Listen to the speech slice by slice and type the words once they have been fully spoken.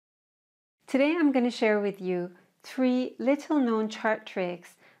Today I'm going to share with you 3 little known chart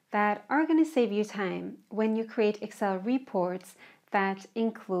tricks that are going to save you time when you create Excel reports that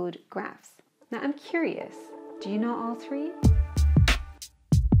include graphs. Now I'm curious, do you know all 3?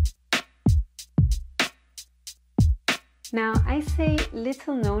 Now I say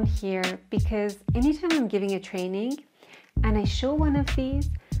little known here because anytime I'm giving a training and I show one of these,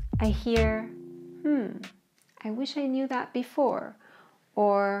 I hear, I wish I knew that before,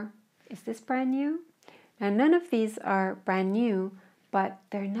 or is this brand new? Now none of these are brand new, but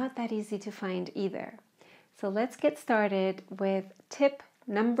they're not that easy to find either. So let's get started with tip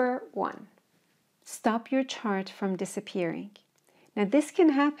number 1. Stop your chart from disappearing. Now this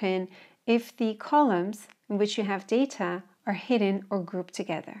can happen if the columns in which you have data are hidden or grouped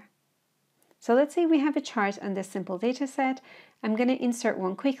together. So let's say we have a chart on this simple data set. I'm going to insert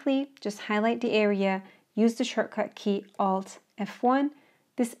one quickly, just highlight the area, use the shortcut key Alt F1.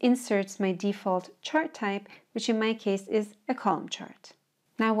 This inserts my default chart type, which in my case is a column chart.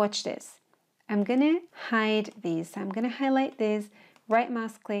 Now watch this. I'm going to hide these. I'm going to highlight this, right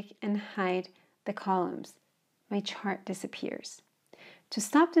mouse click and hide the columns. My chart disappears. To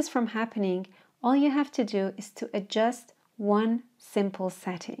stop this from happening, all you have to do is to adjust one simple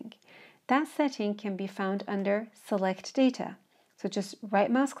setting. That setting can be found under Select Data. So just right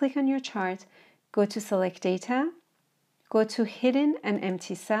mouse click on your chart, go to Select Data, go to Hidden and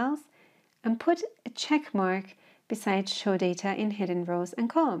Empty Cells, and put a check mark beside Show Data in Hidden Rows and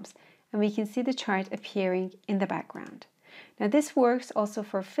Columns. And we can see the chart appearing in the background. Now this works also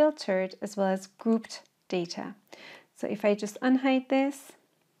for filtered as well as grouped data. So if I just unhide this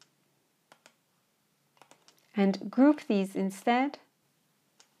and group these instead,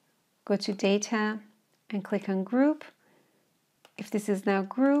 go to Data and click on Group. If this is now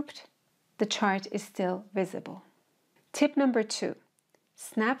grouped, the chart is still visible. Tip number 2,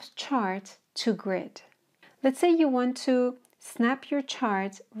 snap chart to grid. Let's say you want to snap your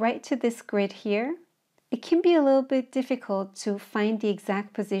chart right to this grid here. It can be a little bit difficult to find the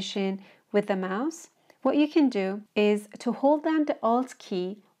exact position with the mouse. What you can do is to hold down the Alt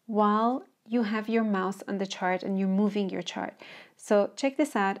key while you have your mouse on the chart and you're moving your chart. So check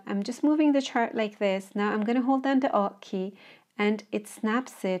this out. I'm just moving the chart like this. Now I'm going to hold down the Alt key and it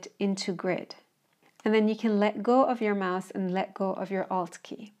snaps it into grid. And then you can let go of your mouse and let go of your Alt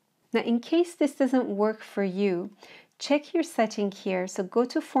key. Now in case this doesn't work for you, check your setting here. So go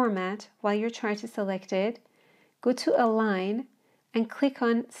to Format while your chart is selected, go to Align and click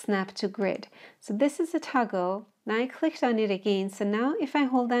on Snap to Grid. So this is a toggle. Now I clicked on it again. So now if I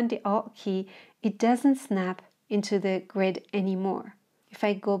hold down the Alt key, it doesn't snap into the grid anymore. If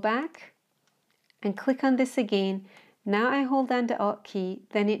I go back and click on this again, now I hold down the Alt key,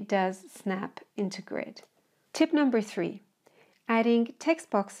 then it does snap into grid. Tip number 3, adding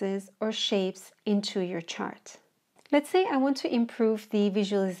text boxes or shapes into your chart. Let's say I want to improve the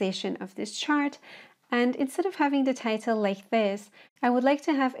visualization of this chart, and instead of having the title like this, I would like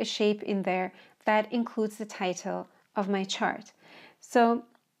to have a shape in there that includes the title of my chart. So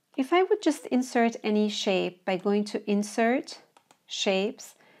if I would just insert any shape by going to Insert,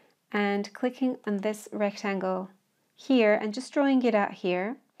 Shapes, and clicking on this rectangle here and just drawing it out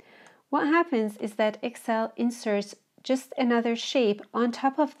here, what happens is that Excel inserts just another shape on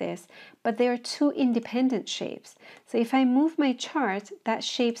top of this, but they are 2 independent shapes. So if I move my chart, that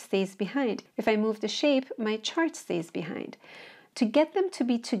shape stays behind. If I move the shape, my chart stays behind. To get them to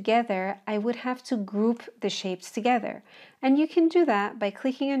be together, I would have to group the shapes together. And you can do that by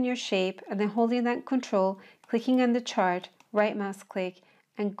clicking on your shape and then holding that Control, clicking on the chart, right mouse click,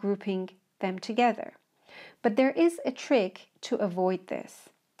 and grouping them together. But there is a trick to avoid this.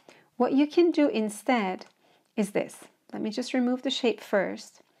 What you can do instead is this. Let me just remove the shape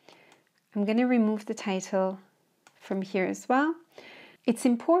first. I'm going to remove the title from here as well. It's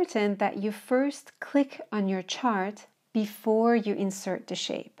important that you first click on your chart before you insert the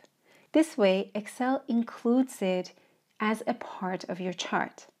shape. This way, Excel includes it as a part of your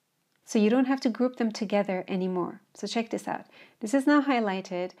chart. So you don't have to group them together anymore. So check this out. This is now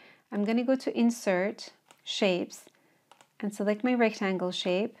highlighted. I'm going to go to Insert, Shapes, and select my rectangle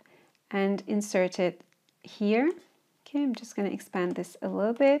shape and insert it here. Okay, I'm just going to expand this a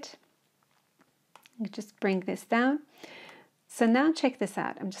little bit. Just bring this down. So now check this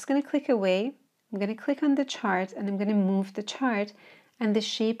out. I'm just going to click away. I'm going to click on the chart and I'm going to move the chart and the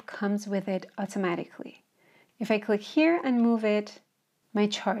shape comes with it automatically. If I click here and move it, my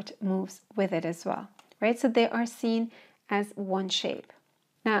chart moves with it as well, right? So they are seen as one shape.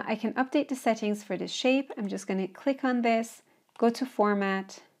 Now I can update the settings for this shape. I'm just going to click on this, go to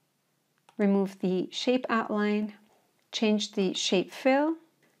Format, remove the shape outline, change the shape fill,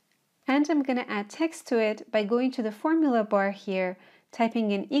 And I'm going to add text to it by going to the formula bar here,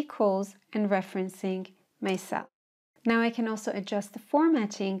 typing in equals and referencing my cell. Now I can also adjust the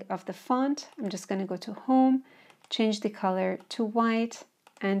formatting of the font. I'm just going to go to Home, change the color to white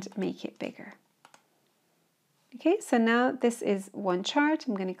and make it bigger. Okay, so now this is one chart.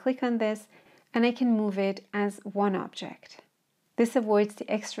 I'm going to click on this and I can move it as one object. This avoids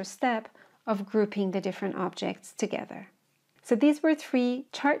the extra step of grouping the different objects together. So these were 3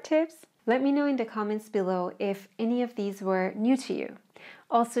 chart tips. Let me know in the comments below if any of these were new to you.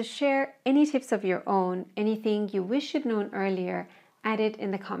 Also share any tips of your own, anything you wish you'd known earlier, add it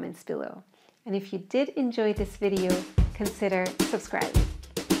in the comments below. And if you did enjoy this video, consider subscribing.